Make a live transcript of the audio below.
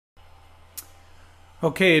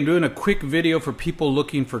Okay, I'm doing a quick video for people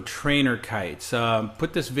looking for trainer kites.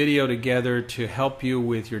 Put this video together to help you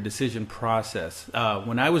with your decision process.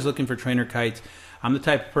 When I was looking for trainer kites, I'm the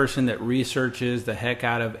type of person that researches the heck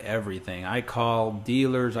out of everything. I call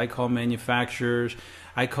dealers, I call manufacturers,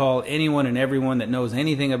 I call anyone and everyone that knows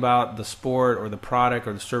anything about the sport or the product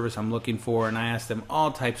or the service I'm looking for, and I ask them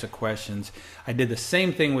all types of questions. I did the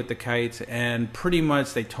same thing with the kites, and pretty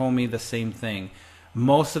much they told me the same thing.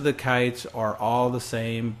 Most of the kites are all the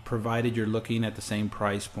same, provided you're looking at the same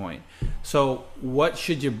price point. So what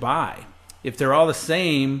should you buy? If they're all the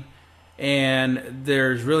same and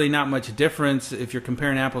there's really not much difference, if you're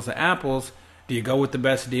comparing apples to apples, do you go with the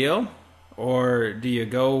best deal? Or do you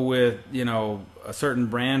go with, a certain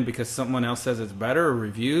brand because someone else says it's better, or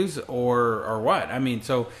reviews, or what? I mean,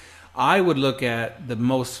 so I would look at the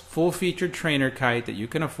most full-featured trainer kite that you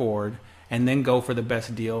can afford and then go for the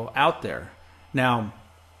best deal out there. Now,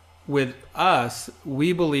 with us,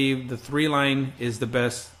 we believe the 3-line is the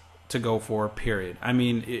best to go for, period. I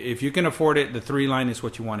mean, if you can afford it, the 3-line is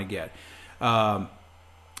what you want to get.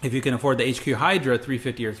 If you can afford the HQ Hydra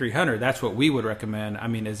 350 or 300, that's what we would recommend. I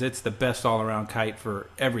mean, it's the best all-around kite for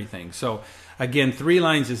everything. So, again, 3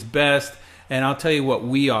 lines is best, and I'll tell you what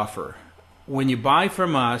we offer. When you buy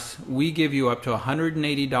from us, we give you up to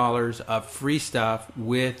 $180 of free stuff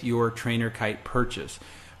with your trainer kite purchase.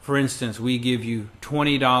 For instance, we give you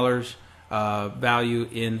 $20 value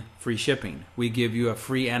in free shipping. We give you a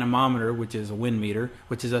free anemometer, which is a wind meter,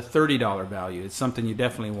 which is a $30 value. It's something you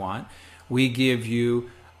definitely want. We give you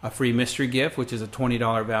a free mystery gift, which is a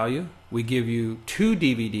 $20 value. We give you 2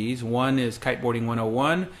 DVDs. One is KiteBoarding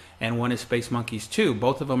 101 and one is SpaceMonkeys 2.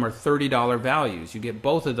 Both of them are $30 values. You get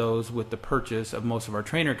both of those with the purchase of most of our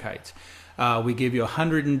trainer kites. We give you a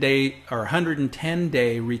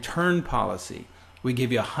 110-day return policy. We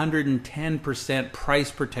give you a 110%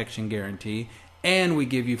 price protection guarantee, and we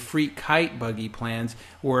give you free kite buggy plans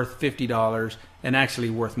worth $50, and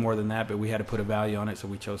actually worth more than that, but we had to put a value on it, so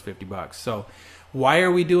we chose $50. So why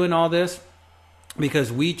are we doing all this?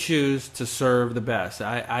 Because we choose to serve the best.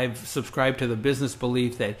 I've subscribed to the business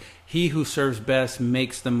belief that he who serves best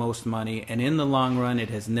makes the most money, and in the long run,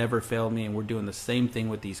 it has never failed me, and we're doing the same thing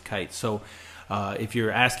with these kites. So if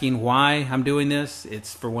you're asking why I'm doing this,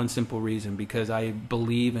 it's for one simple reason, because I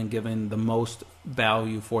believe in giving the most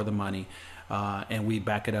value for the money, and we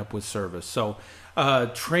back it up with service. So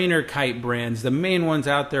trainer kite brands, the main ones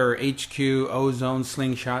out there are HQ, Ozone,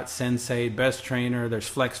 Slingshot, Sensei, Best Trainer, there's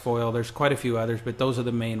Flex Foil, there's quite a few others, but those are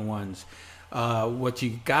the main ones. What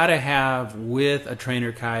you gotta have with a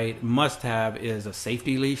trainer kite, must have, is a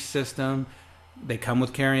safety leash system. They come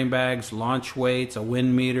with carrying bags, launch weights, a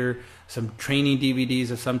wind meter, some training DVDs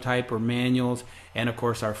of some type or manuals, and of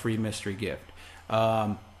course our free mystery gift.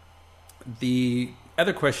 The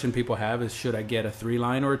other question people have is, should I get a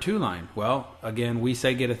 3-line or a 2-line? Well, again, we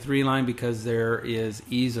say get a 3-line because there is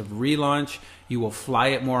ease of relaunch. You will fly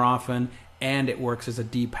it more often, and it works as a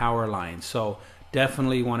depower line. So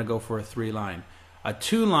definitely want to go for a 3-line. A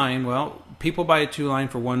 2-line, well, people buy a 2-line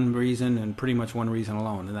for one reason, and pretty much one reason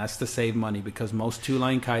alone, and that's to save money, because most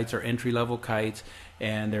 2-line kites are entry-level kites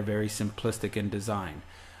and they're very simplistic in design.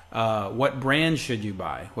 What brand should you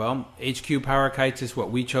buy? Well, HQ Power Kites is what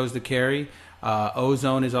we chose to carry.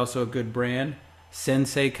 Ozone is also a good brand.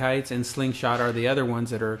 Sensei Kites and Slingshot are the other ones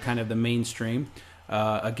that are kind of the mainstream.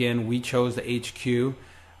 Again, we chose the HQ.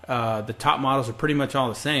 The top models are pretty much all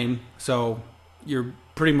the same, so you're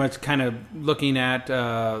pretty much kind of looking at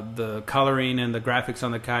the coloring and the graphics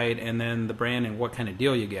on the kite, and then the brand and what kind of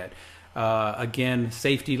deal you get. Again,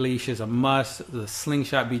 safety leash is a must. The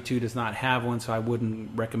Slingshot B2 does not have one, so I wouldn't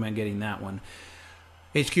recommend getting that one.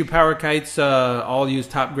 HQ Power Kites all use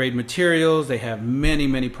top grade materials. They have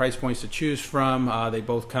many price points to choose from. They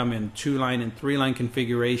both come in 2-line and 3-line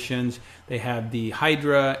configurations. They have the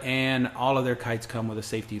Hydra, and all of their kites come with a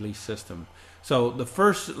safety leash system. So the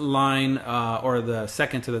first line, or the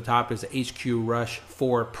second to the top, is the HQ Rush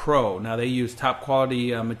 4 Pro. Now they use top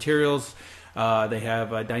quality materials. They have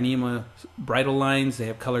Dyneema bridle lines. They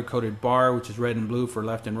have color-coded bar, which is red and blue for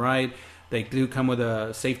left and right. They do come with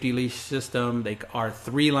a safety leash system. They are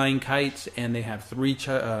 3-line kites, and they have 3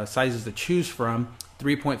 sizes to choose from: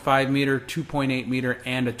 3.5 meter, 2.8 meter,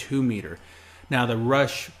 and a 2 meter. Now the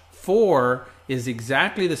Rush 4 is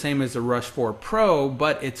exactly the same as the Rush 4 Pro,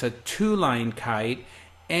 but it's a 2-line kite,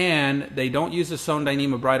 and they don't use the sewn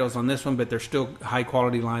Dyneema bridles on this one, but they're still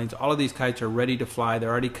high-quality lines. All of these kites are ready to fly. They're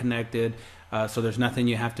already connected, so there's nothing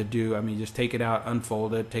you have to do. I mean, just take it out,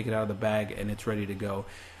 unfold it, take it out of the bag, and it's ready to go.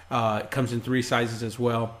 It comes in 3 sizes as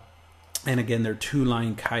well, and again, they're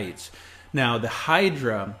 2-line kites. Now the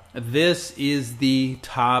Hydra, this is the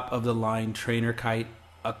top of the line trainer kite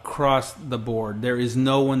across the board. There is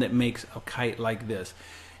no one that makes a kite like this.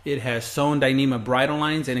 It has sewn Dyneema bridle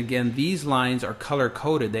lines, and again, these lines are color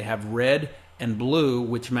coded. They have red and blue,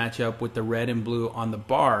 which match up with the red and blue on the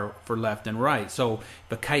bar for left and right. So if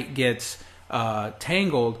the kite gets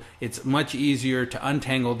tangled, it's much easier to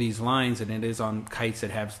untangle these lines than it is on kites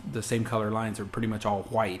that have the same color lines. They're pretty much all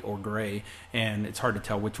white or gray, and it's hard to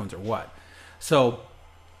tell which ones are what. So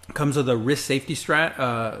it comes with a wrist safety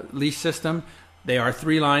leash system. They are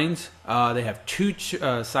 3 lines. They have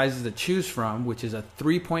 2 sizes to choose from, which is a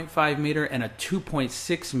 3.5 meter and a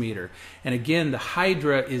 2.6 meter. And again, the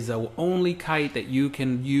Hydra is the only kite that you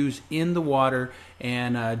can use in the water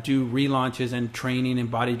and do relaunches and training and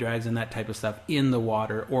body drags and that type of stuff in the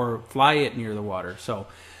water, or fly it near the water. So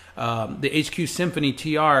the HQ Symphony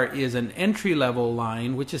TR is an entry-level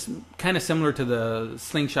line, which is kind of similar to the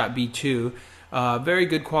Slingshot B2. Very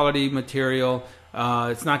good quality material.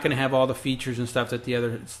 It's not going to have all the features and stuff that the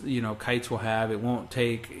other, kites will have. It won't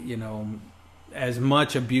take, as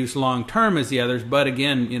much abuse long term as the others, but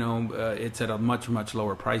again, it's at a much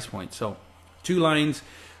lower price point. So 2 lines,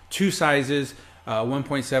 2 sizes,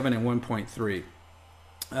 1.7 and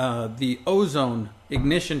 1.3. The Ozone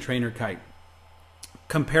Ignition Trainer Kite,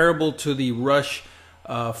 comparable to the Rush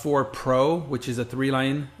 4 Pro, which is a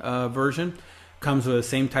 3-line version, comes with the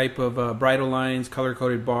same type of bridle lines, color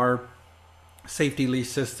coded bar, safety leash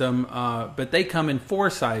system, but they come in 4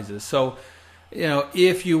 sizes. So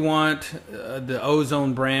if you want the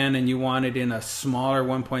Ozone brand and you want it in a smaller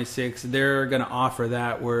 1.6, they're going to offer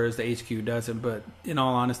that, whereas the HQ doesn't. But in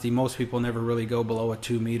all honesty, most people never really go below a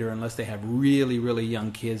 2 meter unless they have really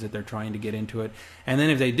young kids that they're trying to get into it. And then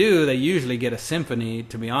if they do, they usually get a Symphony,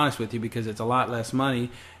 to be honest with you, because it's a lot less money,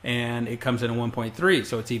 and it comes in a 1.3,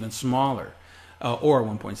 so it's even smaller, or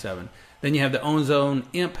 1.7. Then you have the Ozone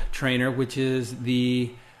Imp Trainer, which is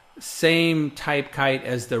the same type kite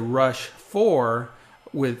as the Rush 4,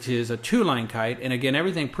 which is a 2-line kite. And again,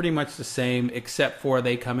 everything pretty much the same, except for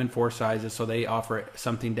they come in 4 sizes, so they offer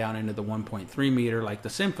something down into the 1.3 meter like the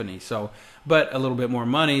Symphony. So, but a little bit more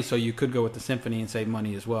money, so you could go with the Symphony and save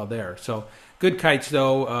money as well there. So good kites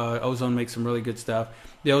though. Ozone makes some really good stuff.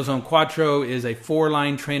 The Ozone Quattro is a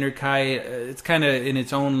 4-line trainer kite. It's kind of in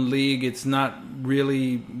its own league. It's not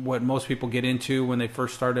really what most people get into when they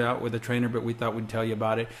first started out with a trainer, but we thought we'd tell you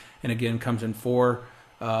about it. And again, comes in 4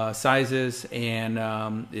 sizes,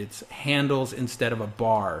 and it's handles instead of a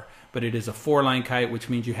bar. But it is a 4-line kite, which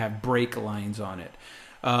means you have brake lines on it.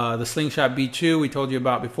 The Slingshot B2 we told you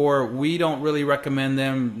about before. We don't really recommend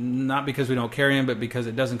them, not because we don't carry them, but because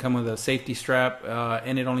it doesn't come with a safety strap,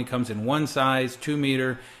 and it only comes in 1 size, 2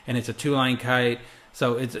 meter, and it's a 2-line kite.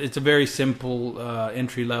 So it's a very simple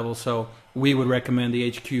entry level. So we would recommend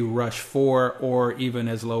the HQ Rush 4, or even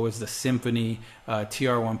as low as the Symphony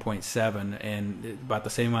TR 1.7, and about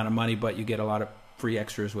the same amount of money, but you get a lot of free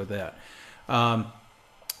extras with that.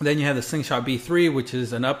 Then you have the Slingshot B3, which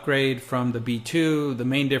is an upgrade from the B2. The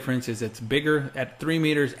main difference is it's bigger at 3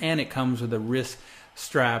 meters, and it comes with a wrist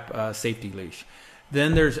strap safety leash.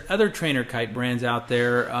 Then there's other trainer kite brands out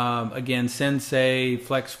there. Again, Sensei,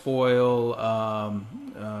 Flex Foil,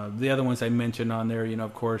 the other ones I mentioned on there.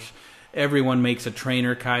 Of course, everyone makes a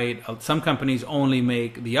trainer kite. Some companies only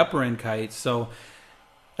make the upper end kites. So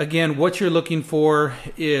again, what you're looking for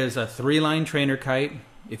is a 3-line trainer kite.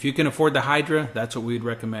 If you can afford the Hydra, that's what we'd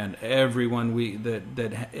recommend. Everyone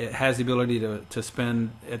that has the ability to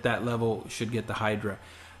spend at that level should get the Hydra.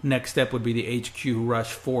 Next step would be the HQ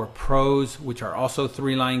Rush 4 Pros, which are also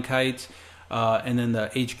 3-line kites, and then the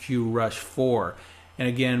HQ Rush 4. And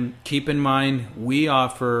again, keep in mind, we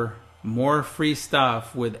offer more free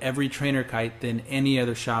stuff with every trainer kite than any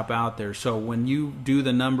other shop out there. So when you do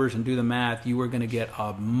the numbers and do the math, you are going to get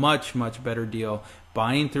a much better deal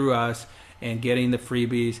buying through us and getting the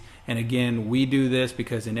freebies. And again, we do this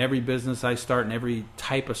because in every business I start and every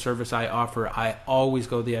type of service I offer, I always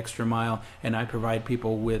go the extra mile, and I provide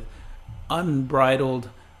people with unbridled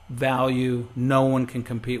value. No one can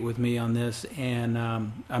compete with me on this, and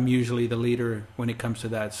I'm usually the leader when it comes to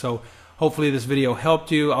that. So hopefully this video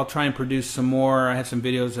helped you. I'll try and produce some more. I have some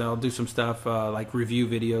videos, and I'll do some stuff like review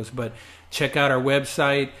videos, but check out our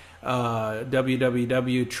website,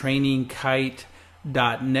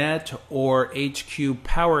 www.trainingkite.net or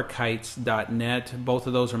hqpowerkites.net. Both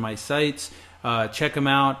of those are my sites. Check them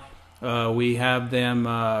out. We have them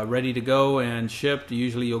ready to go and shipped.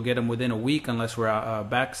 Usually you'll get them within a week unless we're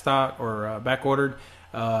back stock or back ordered.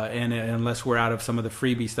 and unless we're out of some of the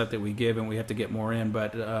freebie stuff that we give and we have to get more in.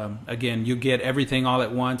 But again, you get everything all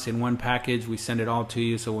at once in one package. We send it all to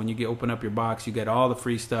you, so when you open up your box, you get all the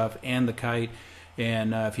free stuff and the kite.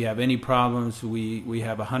 And if you have any problems, we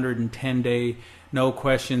have a 110-day no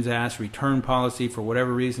questions asked return policy. For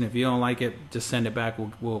whatever reason, if you don't like it, just send it back.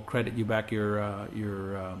 We'll credit you back your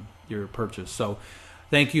purchase. So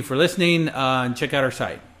thank you for listening, and check out our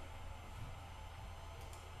site.